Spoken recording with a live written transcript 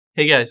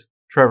Hey guys,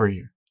 Trevor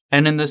here.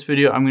 And in this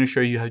video, I'm going to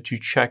show you how to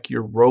check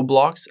your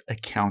Roblox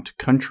account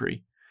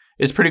country.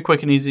 It's pretty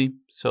quick and easy,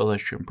 so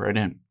let's jump right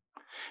in.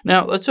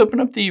 Now, let's open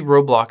up the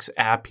Roblox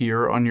app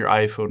here on your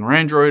iPhone or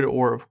Android,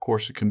 or of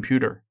course a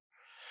computer.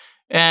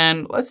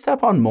 And let's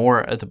tap on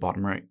More at the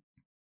bottom right.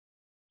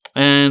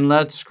 And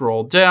let's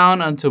scroll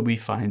down until we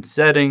find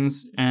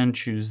Settings and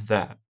choose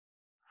that.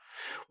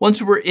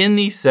 Once we're in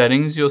these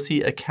settings, you'll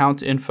see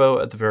Account Info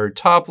at the very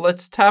top.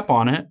 Let's tap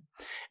on it.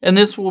 And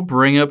this will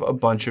bring up a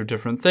bunch of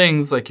different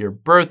things like your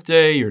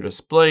birthday, your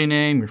display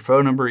name, your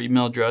phone number,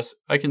 email address.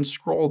 I can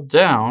scroll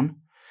down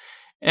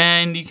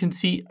and you can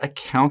see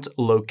account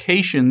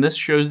location. This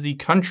shows the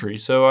country.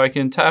 So I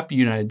can tap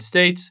United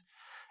States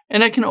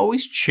and I can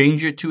always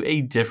change it to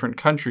a different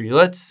country.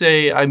 Let's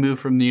say I move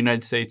from the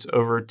United States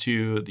over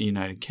to the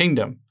United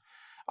Kingdom.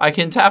 I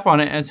can tap on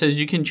it and it says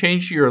you can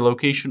change your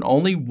location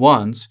only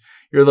once.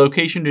 Your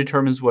location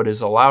determines what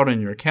is allowed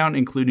in your account,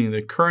 including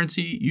the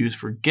currency used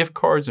for gift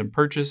cards and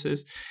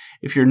purchases.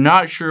 If you're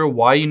not sure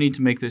why you need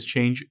to make this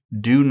change,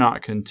 do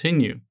not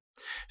continue.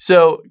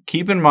 So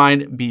keep in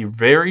mind, be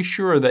very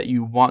sure that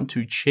you want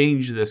to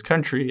change this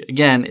country.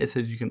 Again, it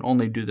says you can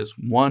only do this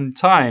one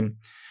time,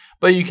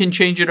 but you can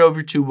change it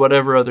over to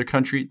whatever other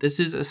country. This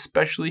is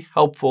especially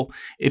helpful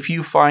if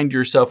you find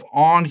yourself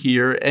on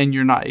here and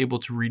you're not able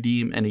to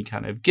redeem any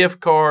kind of gift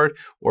card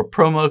or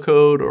promo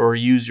code or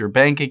use your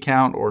bank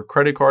account or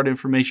credit card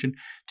information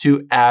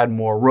to add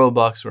more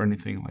Robux or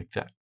anything like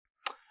that.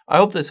 I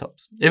hope this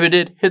helps. If it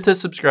did, hit the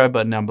subscribe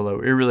button down below.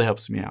 It really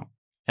helps me out.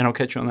 And I'll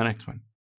catch you on the next one.